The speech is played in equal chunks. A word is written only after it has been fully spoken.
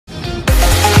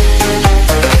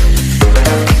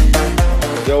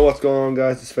going on,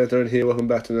 guys? It's Phantom here. Welcome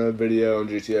back to another video on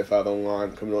GTA 5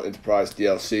 Online, Criminal Enterprise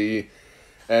DLC.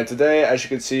 And today, as you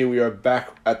can see, we are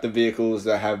back at the vehicles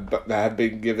that have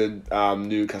been given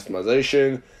new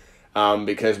customization.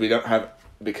 Because we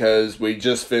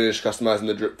just finished customizing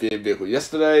the drip feed vehicle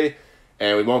yesterday,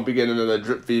 and we won't be getting another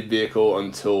drip feed vehicle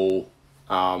until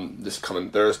this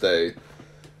coming Thursday.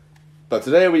 But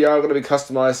today we are going to be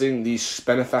customizing the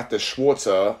Benefactor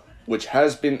Schwartzer, which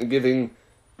has been giving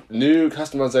new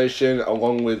customization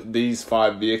along with these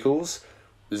 5 vehicles.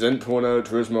 The Zentorno,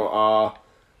 Turismo R,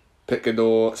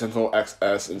 Picador, Sentinel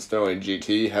XS, and Sterling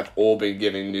GT have all been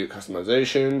giving new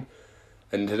customization.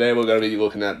 And today we're going to be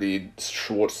looking at the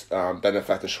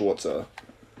Benefactor Schwartzer.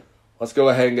 Let's go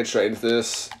ahead and get straight into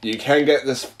this. You can get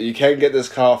this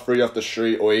car free off the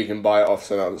street, or you can buy it off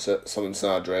some in San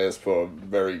Andreas for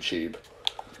very cheap.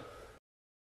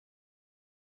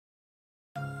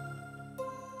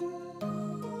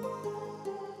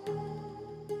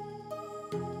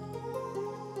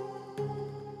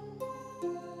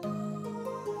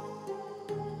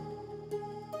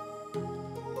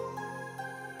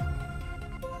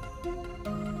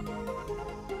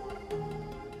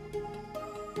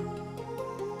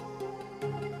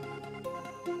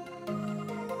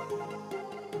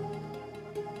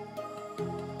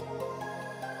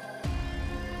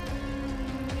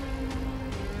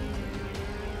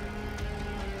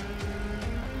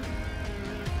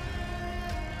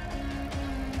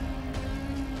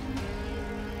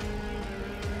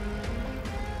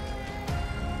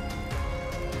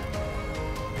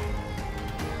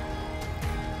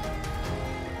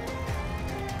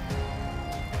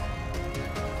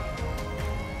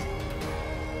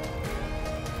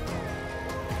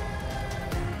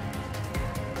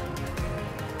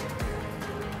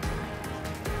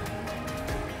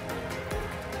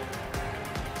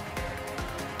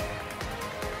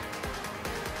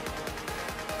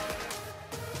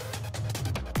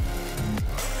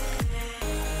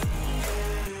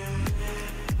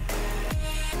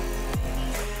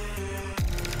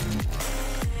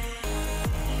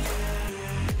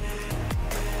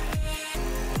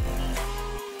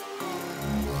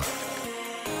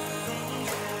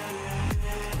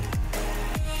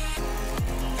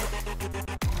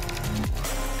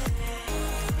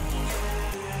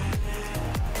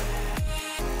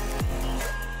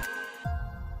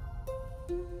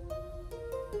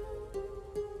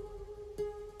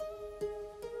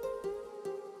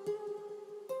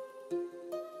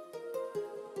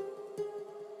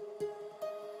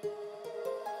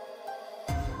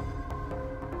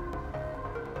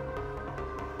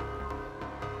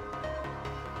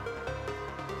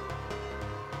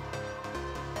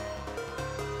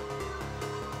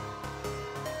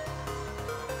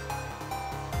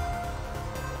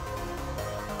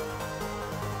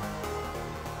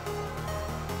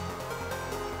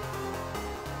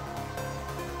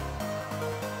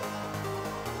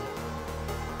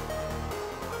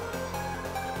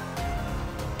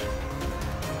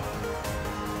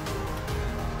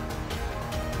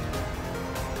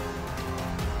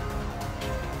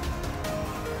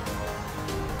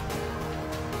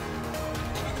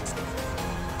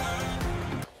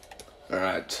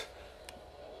 Alright.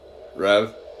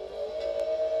 Rev.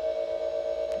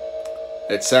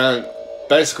 It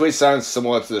basically sounds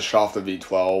similar to the Schwartzer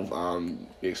V12.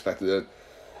 You expected it.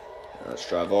 Let's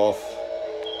drive off.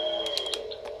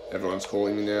 Everyone's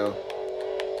calling me now.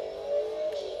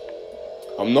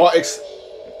 I'm not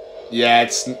yeah,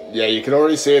 you can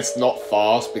already see it's not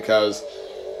fast because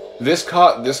this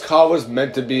car was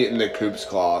meant to be in the Coupe's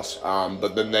class,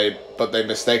 but then they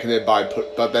mistaken it by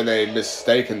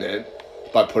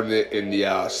putting it in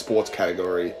the sports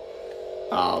category,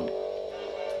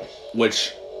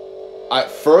 which at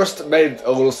first made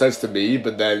a little sense to me,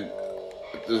 but then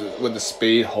with the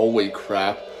speed, holy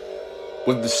crap!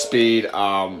 With the speed,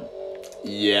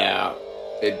 yeah,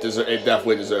 it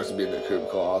definitely deserves to be in the Coupe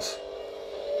class.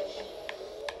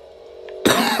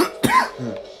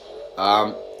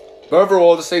 But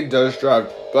overall, this thing does drive.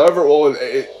 But overall,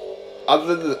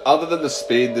 other than the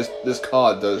speed, this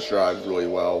car does drive really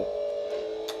well.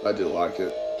 I do like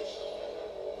it.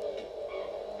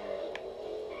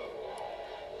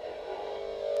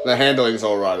 The handling's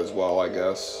alright as well, I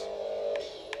guess.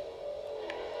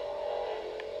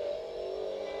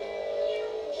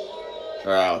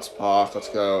 Alright, let's park. Let's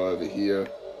go over here.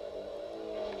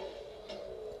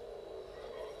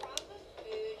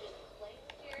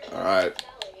 Alright.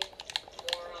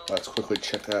 Let's quickly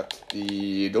check out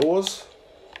the doors.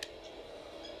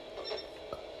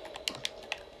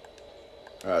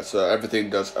 Alright, so everything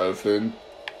does open.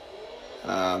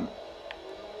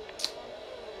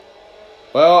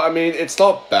 Well, I mean, it's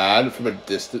not bad from a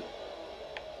distance.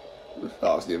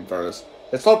 Oh, it's the Infernus.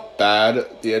 It's not bad,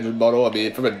 the engine model. I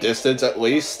mean, from a distance at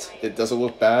least, it doesn't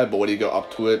look bad. But when you go up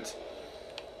to it,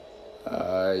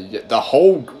 yeah, the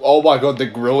whole. Oh my god, the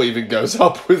grill even goes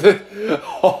up with it.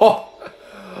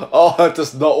 Oh, that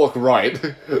does not look right.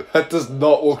 That does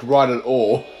not look right at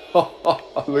all.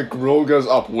 The grill goes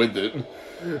up with it.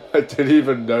 I didn't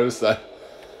even notice that.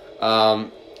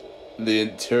 The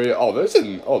interior. Oh,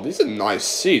 these are nice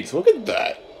seats. Look at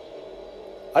that.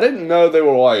 I didn't know they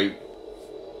were like.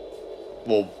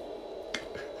 Well,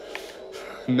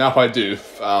 now I do.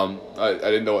 I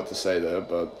didn't know what to say there,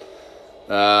 but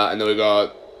and then we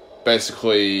got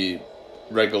basically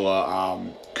regular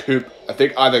coupe. I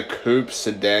think either coupe,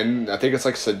 sedan. I think it's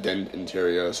like sedan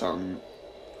interior or something.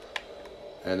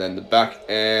 And then the back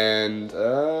end.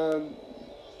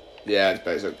 Yeah, it's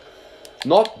basic.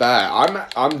 Not bad.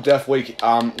 I'm definitely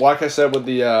like I said with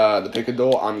the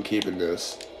Picador, I'm keeping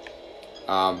this.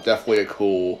 Definitely a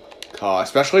cool car,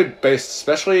 especially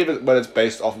when it's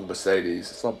based off of Mercedes.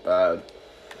 It's not bad.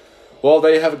 Well,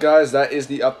 there you have it, guys. That is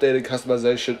the updated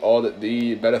customization on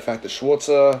the Benefactor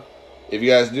Schwartzer. If you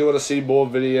guys do want to see more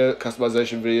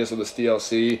customization videos on this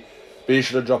DLC, be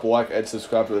sure to drop a like and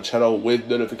subscribe to the channel with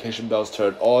notification bells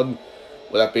turned on.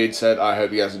 With that being said, I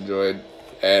hope you guys enjoyed,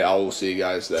 and I will see you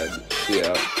guys then. See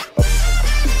ya.